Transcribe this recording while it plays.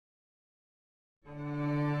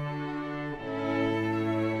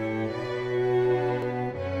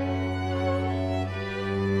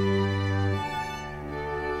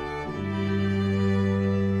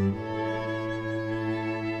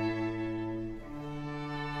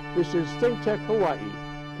This is ThinkTech Hawaii.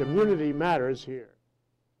 Community matters here.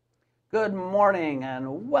 Good morning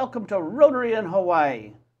and welcome to Rotary in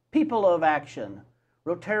Hawaii, People of Action.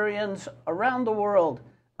 Rotarians around the world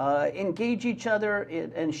engage each other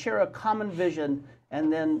and share a common vision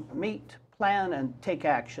and then meet, plan, and take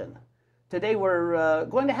action. Today we're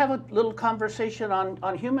going to have a little conversation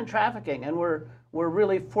on human trafficking, and we're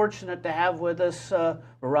really fortunate to have with us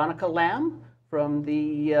Veronica Lamb from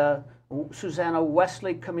the Susanna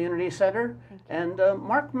Wesley Community Center, and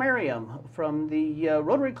Mark Merriam from the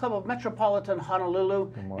Rotary Club of Metropolitan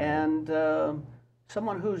Honolulu, and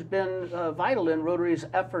someone who's been vital in Rotary's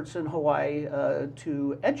efforts in Hawaii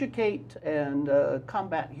to educate and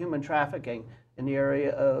combat human trafficking in the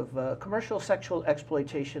area of commercial sexual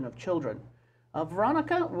exploitation of children.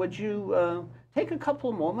 Veronica, would you take a couple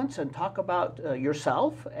of moments and talk about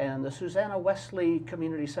yourself and the Susanna Wesley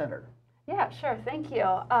Community Center? Yeah, sure. Thank you.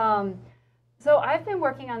 So I've been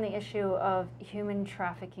working on the issue of human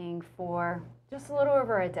trafficking for just a little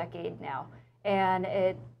over a decade now. And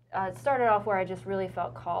it started off where I just really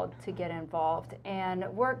felt called to get involved and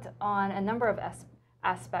worked on a number of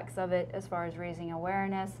aspects of it as far as raising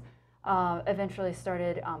awareness. Eventually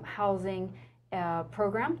started housing a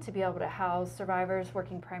program to be able to house survivors,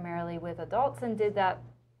 working primarily with adults, and did that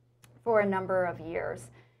for a number of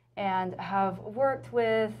years. And have worked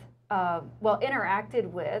with interacted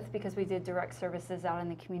with, because we did direct services out in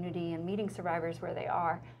the community and meeting survivors where they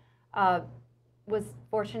are, was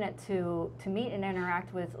fortunate to meet and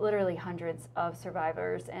interact with literally hundreds of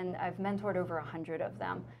survivors, and I've mentored over 100 of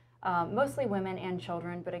them, mostly women and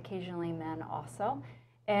children, but occasionally men also.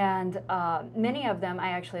 And many of them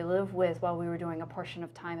I actually live with while we were doing a portion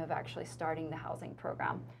of time of actually starting the housing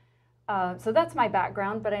program. So that's my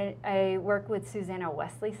background, but I work with Susanna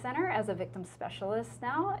Wesley Center as a victim specialist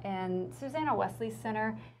now, and Susanna Wesley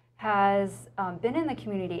Center has been in the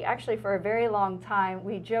community actually for a very long time.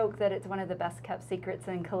 We joke that it's one of the best kept secrets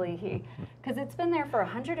in Kalihi because it's been there for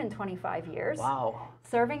 125 years. Wow.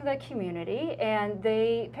 Serving the community, and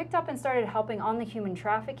they picked up and started helping on the human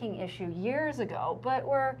trafficking issue years ago, but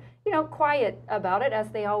were, quiet about it, as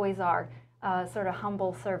they always are, sort of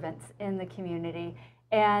humble servants in the community.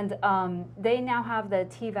 And they now have the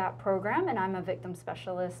TVAP program, and I'm a victim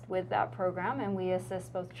specialist with that program, and we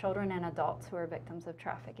assist both children and adults who are victims of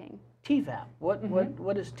trafficking. TVAP,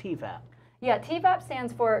 what is TVAP? Yeah, TVAP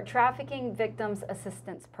stands for Trafficking Victims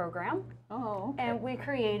Assistance Program. Oh, okay. And we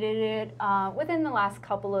created it within the last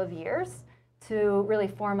couple of years to really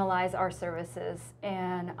formalize our services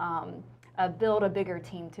and build a bigger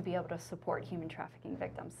team to be able to support human trafficking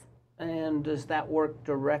victims. And does that work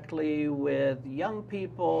directly with young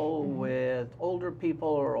people, with older people,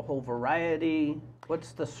 or a whole variety?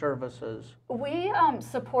 What's the services? We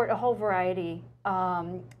support a whole variety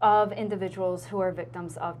of individuals who are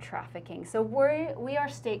victims of trafficking. So we are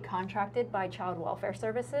state contracted by Child Welfare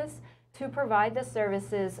Services to provide the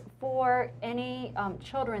services for any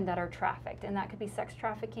children that are trafficked, and that could be sex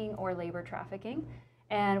trafficking or labor trafficking.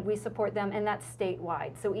 And we support them, and that's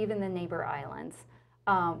statewide, so even the neighbor islands.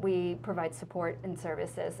 We provide support and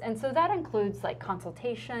services. And so that includes like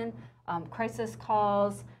consultation, crisis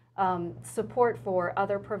calls, support for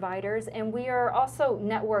other providers. And we are also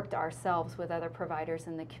networked ourselves with other providers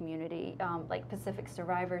in the community, like Pacific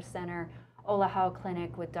Survivor Center, Olahau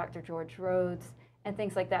Clinic with Dr. George Rhodes, and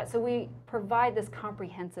things like that. So we provide this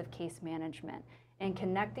comprehensive case management and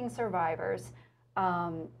connecting survivors,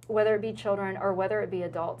 whether it be children or whether it be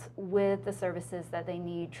adults, with the services that they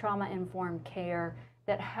need, trauma-informed care,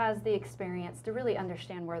 that has the experience to really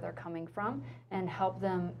understand where they're coming from and help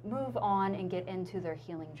them move on and get into their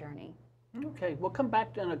healing journey. Okay, we'll come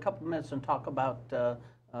back in a couple minutes and talk about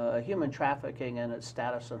human trafficking and its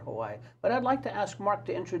status in Hawaii. But I'd like to ask Mark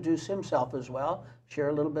to introduce himself as well, share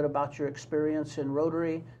a little bit about your experience in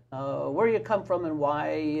Rotary, where you come from, and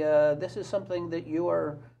why this is something that you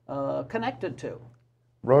are connected to.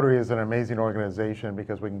 Rotary is an amazing organization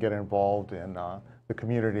because we can get involved in the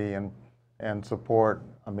community and support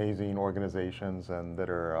amazing organizations and that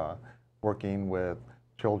are working with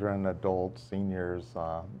children, adults, seniors,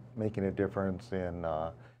 making a difference in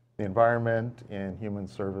the environment, in human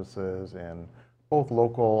services, and both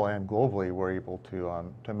local and globally we're able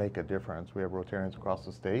to make a difference. We have Rotarians across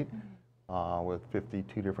the state with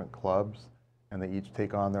 52 different clubs, and they each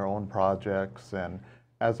take on their own projects. And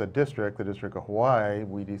as a district, the District of Hawaii,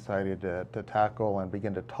 we decided to tackle and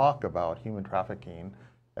begin to talk about human trafficking,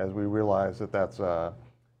 as we realize that that's a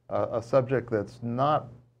subject that's not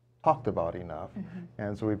talked about enough.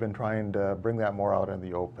 And so we've been trying to bring that more out in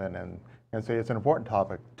the open and say it's an important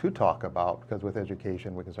topic to talk about, because with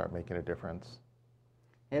education we can start making a difference.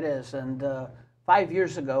 It is, and 5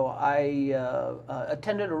 years ago, I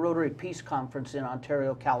attended a Rotary Peace Conference in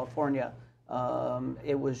Ontario, California.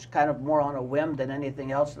 It was kind of more on a whim than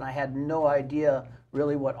anything else, and I had no idea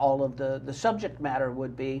really what all of the subject matter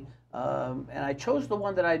would be. And I chose the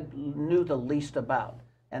one that I knew the least about,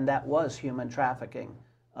 and that was human trafficking.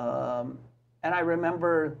 And I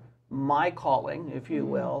remember my calling, if you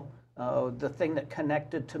will, the thing that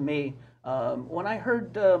connected to me when I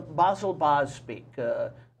heard Basil Baz speak.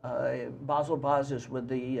 Basil Baz is with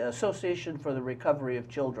the Association for the Recovery of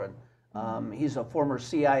Children. He's a former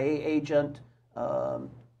CIA agent.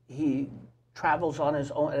 He travels on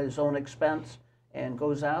his own, at his own expense, and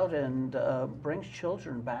goes out and brings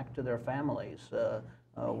children back to their families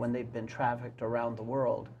when they've been trafficked around the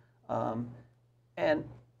world. And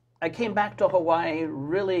I came back to Hawaii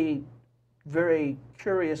really very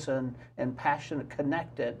curious and passionate,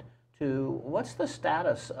 connected to what's the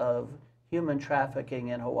status of human trafficking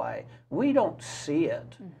in Hawaii. We don't see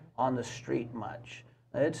it on the street much.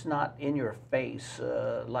 It's not in your face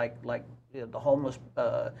like you know, the homeless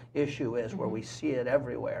issue is, where we see it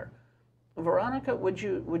everywhere. Veronica, would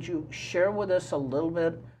you share with us a little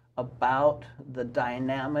bit about the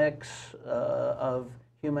dynamics of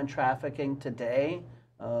human trafficking today?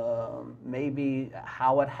 Maybe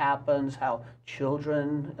how it happens, how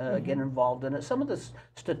children get involved in it, some of the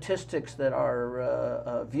statistics that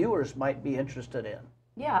our viewers might be interested in.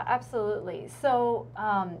 Yeah, absolutely. So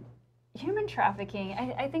human trafficking,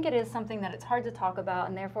 I think it is something that it's hard to talk about,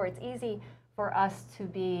 and therefore it's easy for us to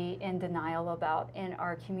be in denial about in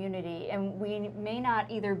our community. And we may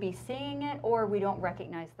not either be seeing it or we don't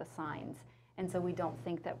recognize the signs. And so we don't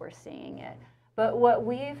think that we're seeing it. But what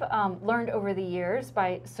we've learned over the years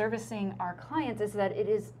by servicing our clients is that it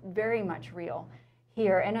is very much real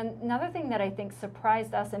here. And another thing that I think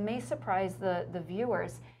surprised us and may surprise the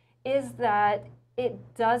viewers is that it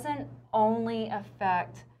doesn't only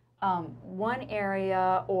affect one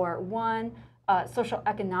area or one social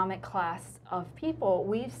economic class of people.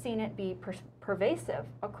 We've seen it be pervasive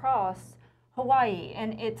across Hawaii,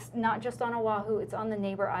 and it's not just on Oahu, it's on the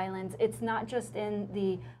neighbor islands. It's not just in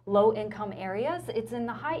the low-income areas, it's in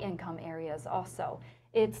the high-income areas also.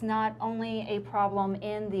 It's not only a problem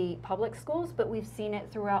in the public schools, but we've seen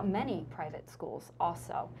it throughout many private schools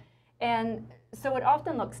also. And so it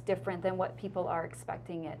often looks different than what people are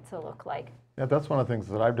expecting it to look like. Yeah, that's one of the things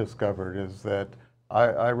that I've discovered is that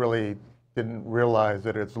I really didn't realize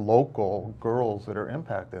that it's local girls that are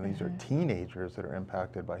impacted. These are teenagers that are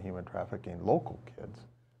impacted by human trafficking, local kids.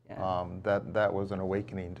 Yeah. That was an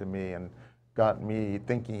awakening to me and got me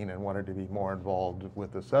thinking and wanted to be more involved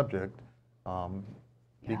with the subject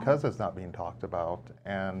because it's not being talked about.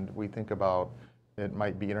 And we think about it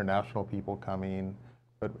might be international people coming,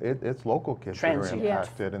 but it's local kids that are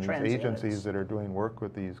impacted. And these agencies that are doing work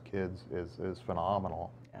with these kids is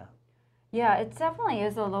phenomenal. Yeah, it definitely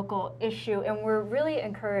is a local issue, and we're really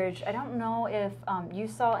encouraged. I don't know if you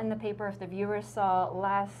saw in the paper, if the viewers saw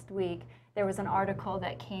last week, there was an article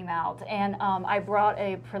that came out, and I brought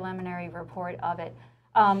a preliminary report of it.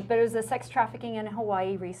 But it was a sex trafficking in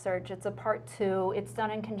Hawaii research. It's a part 2. It's done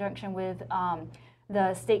in conjunction with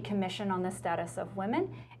the State Commission on the Status of Women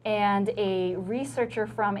and a researcher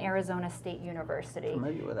from Arizona State University.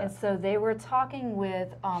 Familiar with that. And so they were talking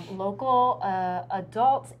with local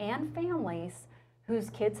adults and families whose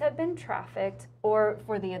kids have been trafficked, or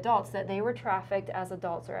for the adults that they were trafficked as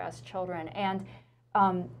adults or as children. And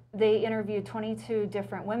they interviewed 22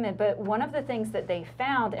 different women, but one of the things that they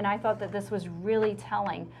found, and I thought that this was really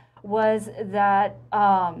telling, was that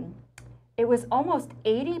it was almost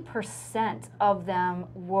 80% of them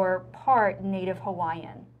were part Native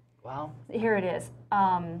Hawaiian. Wow. Here it is.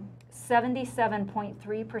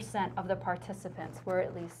 77.3% of the participants were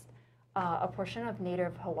at least a portion of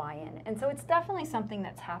Native Hawaiian. And so it's definitely something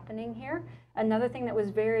that's happening here. Another thing that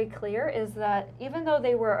was very clear is that even though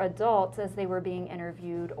they were adults as they were being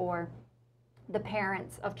interviewed, or the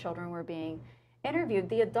parents of children were being interviewed,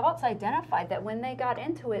 the adults identified that when they got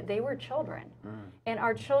into it, they were children. And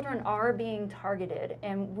our children are being targeted.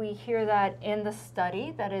 And we hear that in the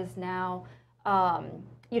study that is now,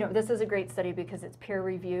 you know, this is a great study because it's peer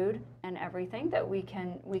reviewed and everything that we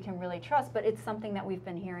can really trust, but it's something that we've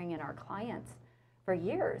been hearing in our clients for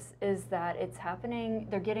years, is that it's happening,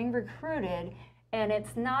 they're getting recruited, and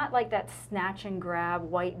it's not like that snatch and grab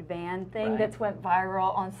white van thing that's went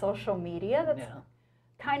viral on social media. That's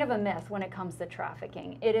kind of a myth when it comes to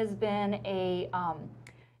trafficking. It has been a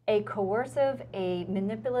coercive, a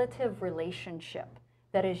manipulative relationship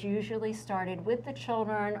that is usually started with the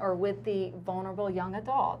children or with the vulnerable young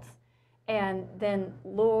adults. and then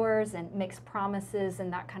lures and makes promises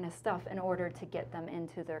and that kind of stuff in order to get them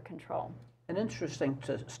into their control. An interesting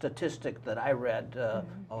statistic that I read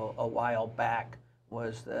a while back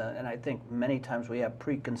was, and I think many times we have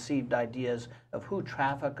preconceived ideas of who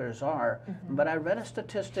traffickers are, but I read a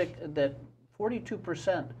statistic that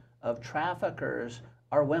 42% of traffickers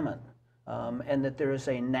are women, and that there is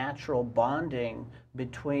a natural bonding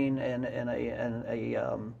between a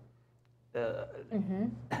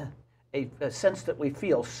sense that we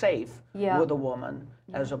feel safe with a woman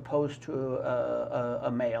as opposed to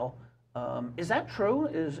a male. Is that true?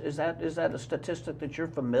 Is that a statistic that you're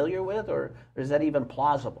familiar with, or is that even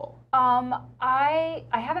plausible? I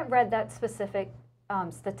haven't read that specific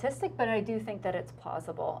statistic, but I do think that it's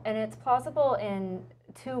plausible, and it's plausible in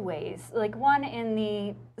two ways. Like, one, in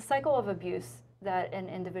the cycle of abuse that an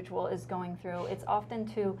individual is going through, it's often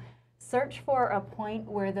to search for a point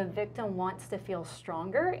where the victim wants to feel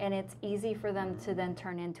stronger, and it's easy for them to then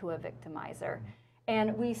turn into a victimizer.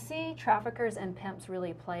 And we see traffickers and pimps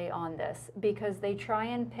really play on this because they try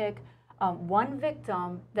and pick one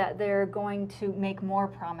victim that they're going to make more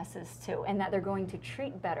promises to and that they're going to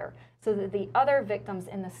treat better, so that the other victims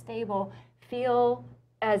in the stable feel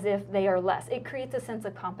as if they are less. It creates a sense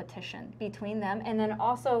of competition between them, and then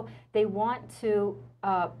also they want to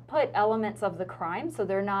put elements of the crime, so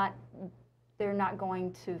they're not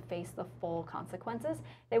going to face the full consequences.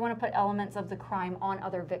 They want to put elements of the crime on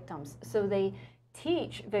other victims. So they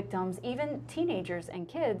teach victims, even teenagers and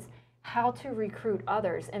kids, how to recruit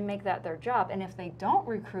others and make that their job. And if they don't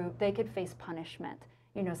recruit, they could face punishment,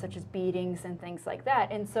 you know, such as beatings and things like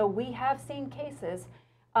that. And so we have seen cases,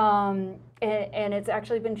 and it's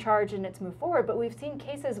actually been charged and it's moved forward, but we've seen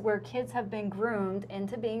cases where kids have been groomed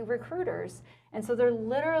into being recruiters. And so they're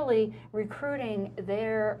literally recruiting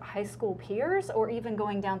their high school peers or even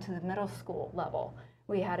going down to the middle school level.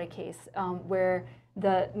 We had a case where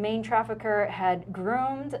the main trafficker had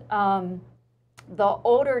groomed the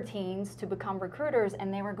older teens to become recruiters,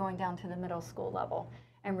 and they were going down to the middle school level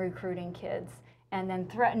and recruiting kids, and then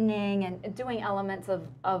threatening and doing elements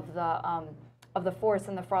of the force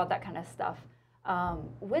and the fraud, that kind of stuff,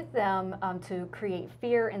 with them to create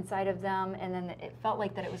fear inside of them. And then it felt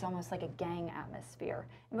like that it was almost like a gang atmosphere.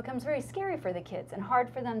 It becomes very scary for the kids and hard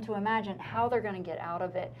for them to imagine how they're going to get out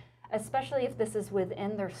of it, especially if this is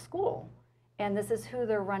within their school and this is who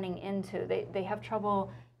they're running into. They have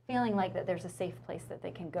trouble feeling like that there's a safe place that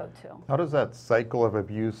they can go to. How does that cycle of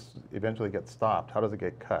abuse eventually get stopped? How does it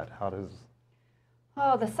get cut? How does...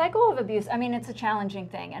 Oh, the cycle of abuse, I mean, it's a challenging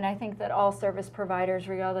thing. And I think that all service providers,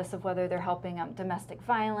 regardless of whether they're helping domestic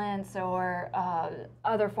violence or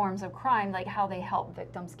other forms of crime, like how they help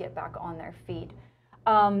victims get back on their feet.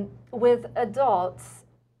 With adults,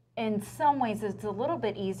 in some ways, it's a little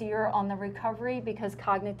bit easier on the recovery because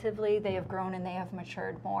cognitively they have grown and they have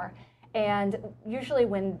matured more. And usually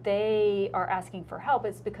when they are asking for help,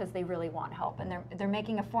 it's because they really want help, and they're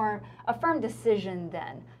making a firm decision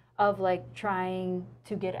then of like trying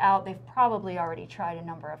to get out. They've probably already tried a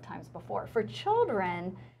number of times before. For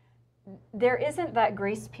children, there isn't that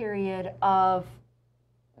grace period of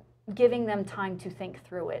giving them time to think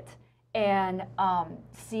through it and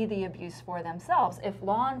see the abuse for themselves. If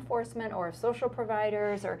law enforcement or if social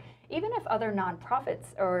providers or even if other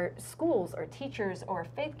nonprofits or schools or teachers or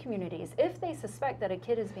faith communities, if they suspect that a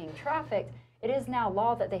kid is being trafficked, it is now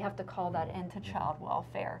law that they have to call that into child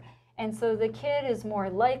welfare. And so the kid is more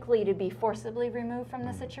likely to be forcibly removed from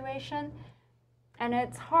the situation. And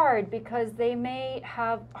it's hard because they may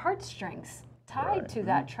have heartstrings tied to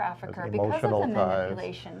that trafficker because of the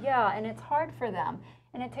manipulation. Yeah, and it's hard for them.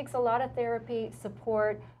 And it takes a lot of therapy,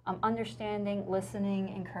 support, understanding, listening,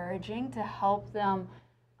 encouraging to help them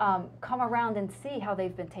come around and see how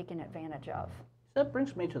they've been taken advantage of. That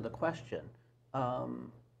brings me to the question.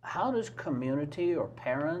 How does community or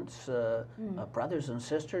parents, brothers and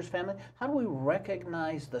sisters, family, how do we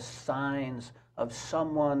recognize the signs of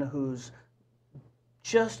someone who's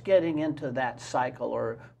just getting into that cycle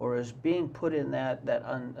or is being put in that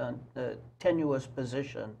tenuous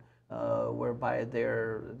position whereby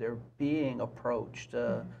they're being approached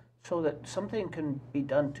so that something can be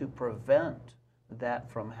done to prevent that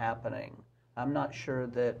from happening? I'm not sure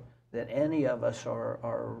that any of us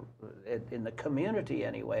are in the community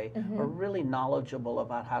anyway, are really knowledgeable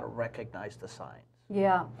about how to recognize the signs.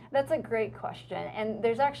 Yeah, that's a great question. And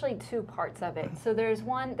there's actually two parts of it. So there's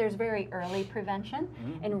very early prevention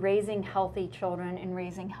in raising healthy children and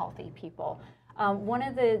raising healthy people. One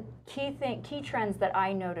of the key trends that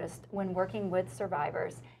I noticed when working with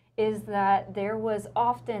survivors is that there was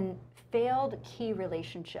often failed key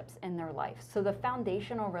relationships in their life. So the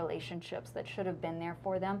foundational relationships that should have been there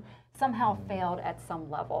for them somehow failed at some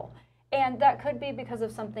level. And that could be because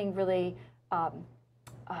of something really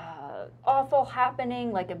awful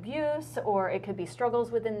happening, like abuse, or it could be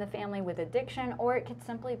struggles within the family with addiction, or it could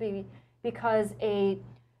simply be because a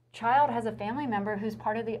child has a family member who's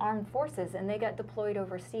part of the armed forces and they got deployed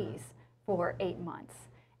overseas for 8 months.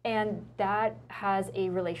 And that has a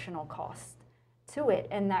relational cost to it,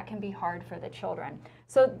 and that can be hard for the children.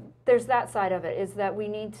 So there's that side of it, is that we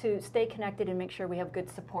need to stay connected and make sure we have good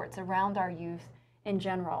supports around our youth in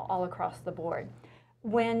general, all across the board.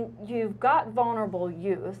 When you've got vulnerable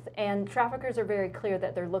youth, and traffickers are very clear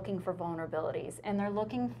that they're looking for vulnerabilities, and they're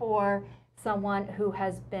looking for someone who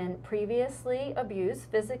has been previously abused,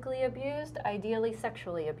 physically abused, ideally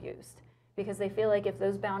sexually abused, because they feel like if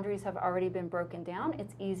those boundaries have already been broken down,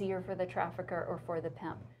 it's easier for the trafficker or for the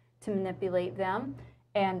pimp to manipulate them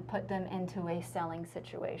and put them into a selling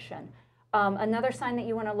situation. Another sign that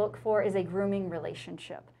you want to look for is a grooming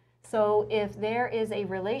relationship. So if there is a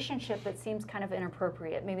relationship that seems kind of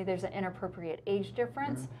inappropriate, maybe there's an inappropriate age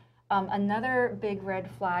difference, another big red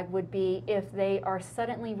flag would be if they are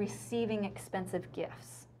suddenly receiving expensive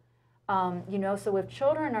gifts. You know, so if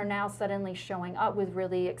children are now suddenly showing up with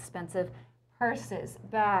really expensive purses,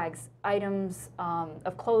 bags, items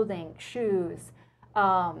of clothing, shoes,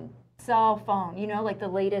 cell phone, you know, like the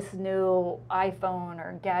latest new iPhone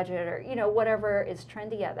or gadget or, you know, whatever is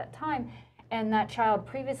trendy at that time, and that child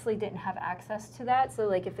previously didn't have access to that. So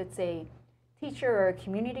like if it's a teacher or a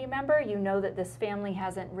community member, you know that this family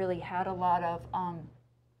hasn't really had a lot of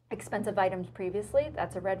expensive items previously,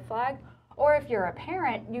 that's a red flag. Or if you're a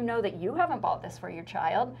parent, you know that you haven't bought this for your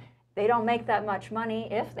child. They don't make that much money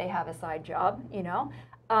if they have a side job, you know.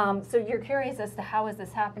 So you're curious as to how is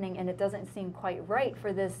this happening, and it doesn't seem quite right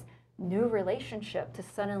for this new relationship to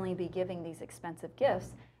suddenly be giving these expensive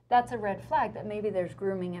gifts. That's a red flag that maybe there's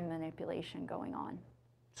grooming and manipulation going on.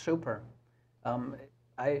 Super.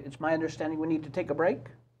 It's my understanding we need to take a break.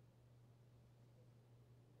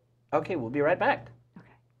 Okay, we'll be right back.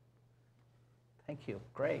 Okay. Thank you.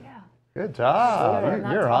 Great. Yeah. Good job.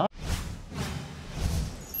 You're on.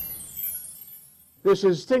 This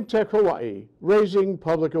is ThinkTech Hawaii, raising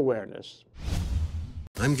public awareness.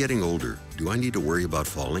 I'm getting older. Do I need to worry about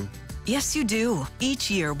falling? Yes, you do. Each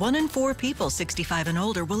year, 1 in 4 people 65 and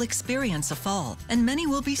older will experience a fall, and many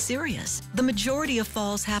will be serious. The majority of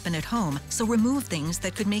falls happen at home, so remove things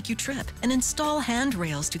that could make you trip and install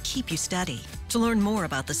handrails to keep you steady. To learn more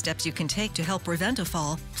about the steps you can take to help prevent a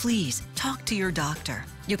fall, please talk to your doctor.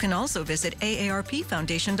 You can also visit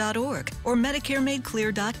aarpfoundation.org or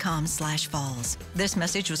medicaremadeclear.com/falls. This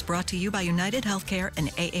message was brought to you by United Healthcare and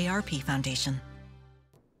AARP Foundation.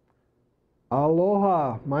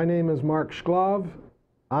 Aloha, my name is Mark Scheffer.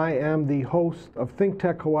 I am the host of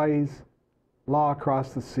ThinkTech Hawaii's Law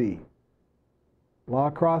Across the Sea. Law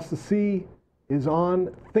Across the Sea is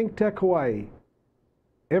on ThinkTech Hawaii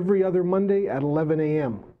every other Monday at 11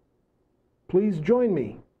 a.m. Please join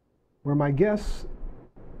me where my guests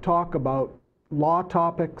talk about law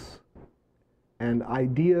topics and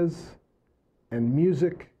ideas and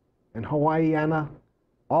music and Hawaiiana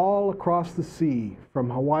all across the sea from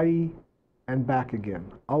Hawaii and back again.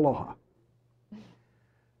 Aloha.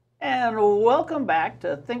 And welcome back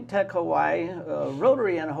to ThinkTech Hawaii,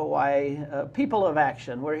 Rotary in Hawaii, People of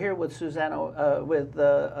Action. We're here with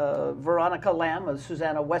Veronica Lamb of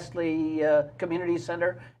Susanna Wesley Community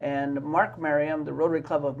Center and Mark Merriam, the Rotary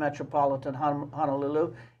Club of Metropolitan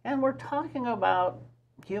Honolulu. And we're talking about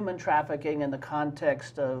human trafficking in the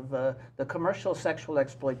context of the commercial sexual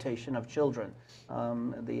exploitation of children,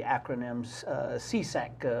 the acronyms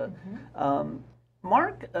CSEC.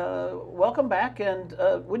 Mark, welcome back, and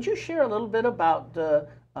would you share a little bit about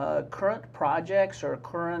current projects or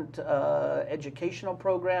current educational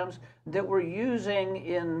programs that we're using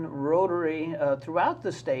in Rotary throughout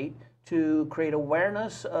the state to create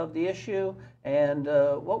awareness of the issue, and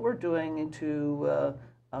what we're doing to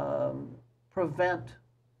prevent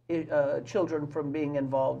children from being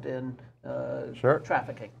involved in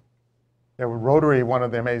trafficking? Yeah, with Rotary, one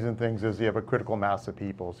of the amazing things is you have a critical mass of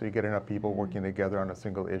people. So you get enough people working together on a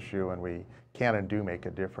single issue, and we can and do make a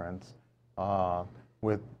difference.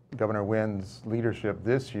 With Governor Wynn's leadership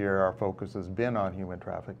this year, our focus has been on human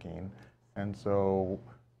trafficking. And so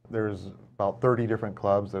there's about 30 different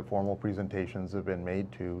clubs that formal presentations have been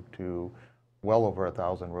made to well over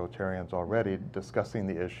 1,000 Rotarians already, discussing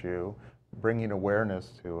the issue, bringing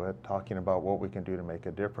awareness to it, talking about what we can do to make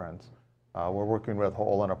a difference. We're working with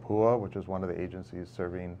Ho'olanapua, which is one of the agencies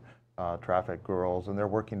serving trafficked girls, and they're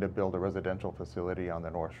working to build a residential facility on the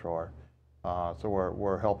North Shore. So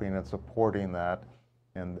we're helping and supporting that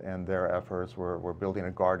and their efforts. We're building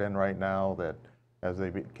a garden right now that, as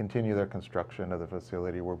they continue their construction of the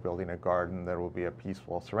facility, we're building a garden that will be a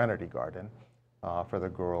peaceful serenity garden for the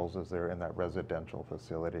girls as they're in that residential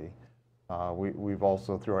facility. We've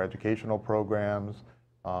also, through our educational programs,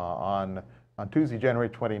 on Tuesday, January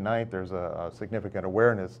 29th, there's a significant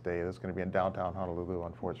awareness day that's going to be in downtown Honolulu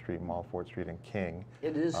on 4th Street Mall, 4th Street and King.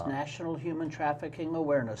 It is National Human Trafficking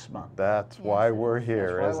Awareness Month. That's why we're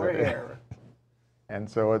here. That's why we're here. And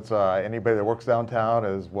so it's anybody that works downtown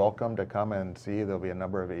is welcome to come and see. There'll be a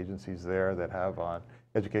number of agencies there that have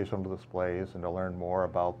educational displays and to learn more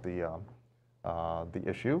about the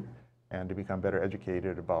issue and to become better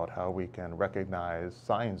educated about how we can recognize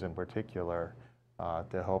signs in particular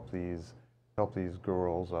to help these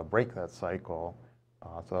girls break that cycle.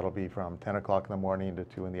 So that'll be from 10 o'clock in the morning to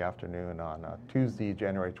 2 in the afternoon on Tuesday,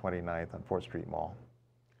 January 29th on 4th Street Mall.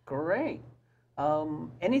 Great.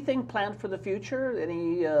 Anything planned for the future?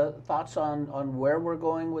 Any thoughts on where we're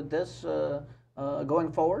going with this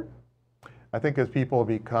going forward? I think as people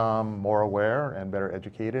become more aware and better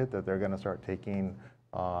educated, that they're going to start taking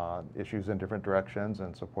issues in different directions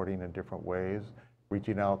and supporting in different ways,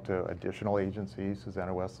 reaching out to additional agencies,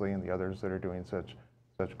 Susanna Wesley and the others that are doing such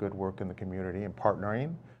good work in the community, and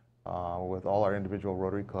partnering with all our individual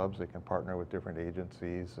Rotary clubs. They can partner with different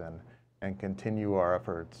agencies and continue our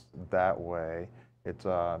efforts that way. It's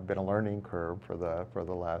been a learning curve for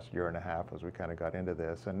the last year and a half as we kind of got into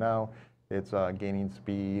this, and now it's gaining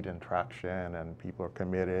speed and traction, and people are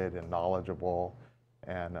committed and knowledgeable,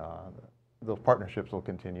 and those partnerships will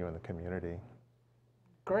continue in the community.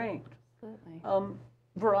 Great. Absolutely.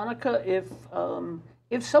 Veronica,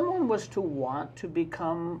 if someone was to want to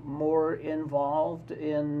become more involved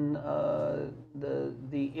in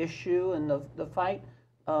the issue and the fight,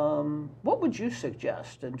 what would you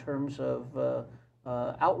suggest in terms of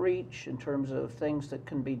outreach, in terms of things that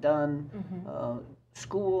can be done,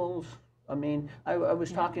 schools? I mean, I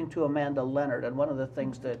was talking to Amanda Leonard, and one of the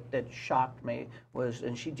things that shocked me was,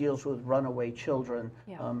 and she deals with runaway children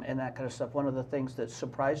and that kind of stuff. One of the things that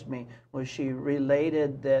surprised me was she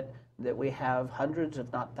related that we have hundreds, if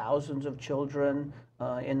not thousands, of children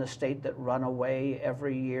in the state that run away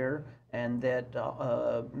every year, and that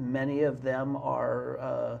many of them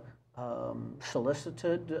are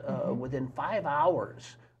solicited within 5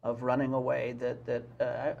 hours of running away.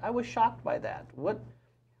 I was shocked by that.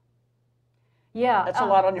 Yeah, that's a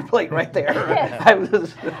lot on your plate right there.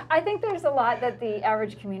 I think there's a lot that the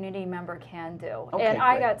average community member can do. Okay, and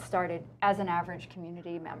I great. got started as an average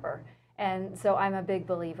community member. And so I'm a big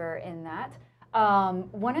believer in that.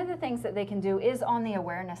 One of the things that they can do is on the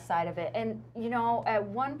awareness side of it. And, you know, at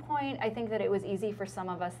one point, I think that it was easy for some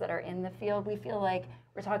of us that are in the field. We feel like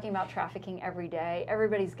we're talking about trafficking every day.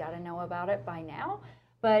 Everybody's got to know about it by now.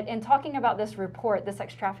 But in talking about this report, the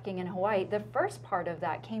sex trafficking in Hawaii, the first part of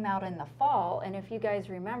that came out in the fall. And if you guys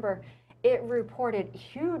remember, it reported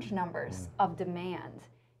huge numbers of demand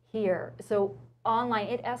here. So online,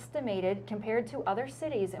 it estimated, compared to other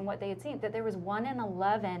cities and what they had seen, that there was 1 in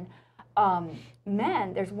 11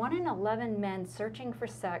 men. There's 1 in 11 men searching for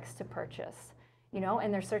sex to purchase, you know,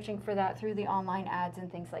 and they're searching for that through the online ads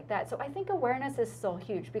and things like that. So I think awareness is still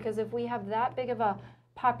huge, because if we have that big of a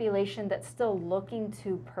population that's still looking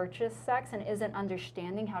to purchase sex and isn't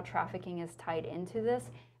understanding how trafficking is tied into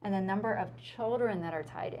this, and the number of children that are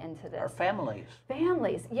tied into this. Our families.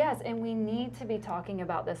 Families, yes, and we need to be talking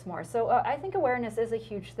about this more. So I think awareness is a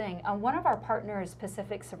huge thing. One of our partners,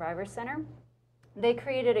 Pacific Survivor Center, they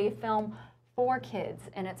created a film for kids,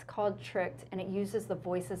 and it's called Tricked, and it uses the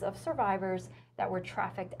voices of survivors that were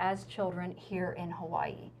trafficked as children here in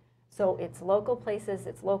Hawaii. So it's local places,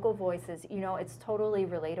 it's local voices, you know, it's totally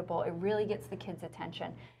relatable. It really gets the kids'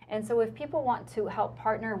 attention. And so if people want to help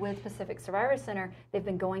partner with Pacific Survivor Center, they've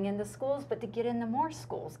been going into schools, but to get into more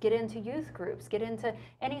schools, get into youth groups, get into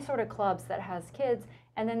any sort of clubs that has kids.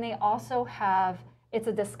 And then they also have, it's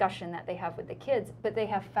a discussion that they have with the kids, but they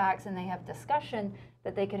have facts and they have discussion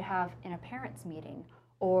that they could have in a parents' meeting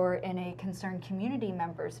or in a concerned community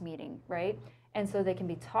members meeting, right? And so they can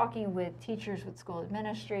be talking with teachers, with school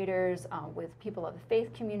administrators, with people of the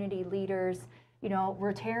faith community, leaders, you know,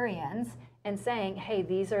 Rotarians, and saying, hey,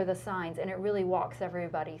 these are the signs, and it really walks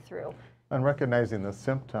everybody through. And recognizing the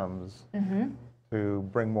symptoms to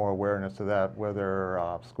bring more awareness to that,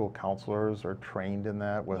 whether school counselors are trained in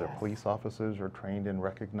that, whether police officers are trained in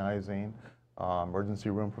recognizing, emergency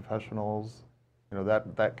room professionals, you know,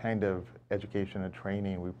 that kind of education and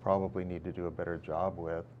training we probably need to do a better job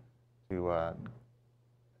with to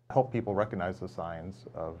help people recognize the signs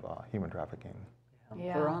of human trafficking.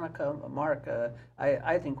 Yeah. Veronica, Mark,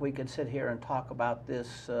 I think we could sit here and talk about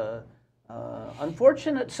this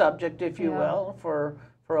unfortunate subject, if you will, for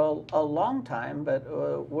a long time, but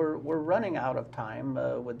we're running out of time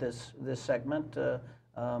with this segment.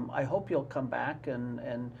 I hope you'll come back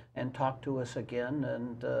and talk to us again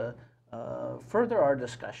and further our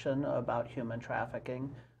discussion about human trafficking.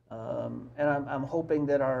 And I'm hoping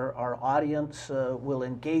that our audience will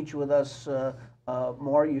engage with us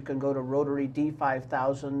more. You can go to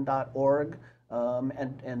rotaryd5000.org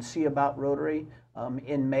and see about Rotary.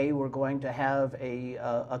 In May, we're going to have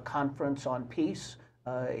a conference on peace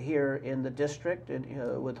here in the district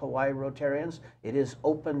with Hawaii Rotarians. It is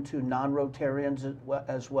open to non-Rotarians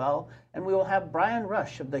as well. And we will have Brian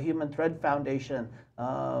Rush of the Human Thread Foundation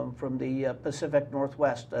from the Pacific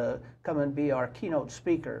Northwest come and be our keynote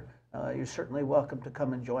speaker. You're certainly welcome to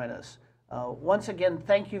come and join us. Once again,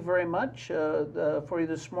 thank you very much for you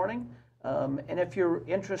this morning. And if you're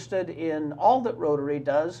interested in all that Rotary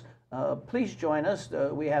does, please join us.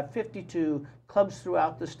 We have 52 clubs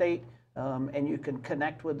throughout the state, and you can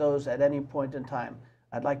connect with those at any point in time.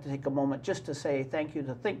 I'd like to take a moment just to say thank you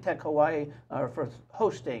to ThinkTech Hawaii for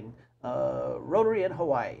hosting Rotary in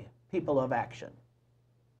Hawaii, People of Action.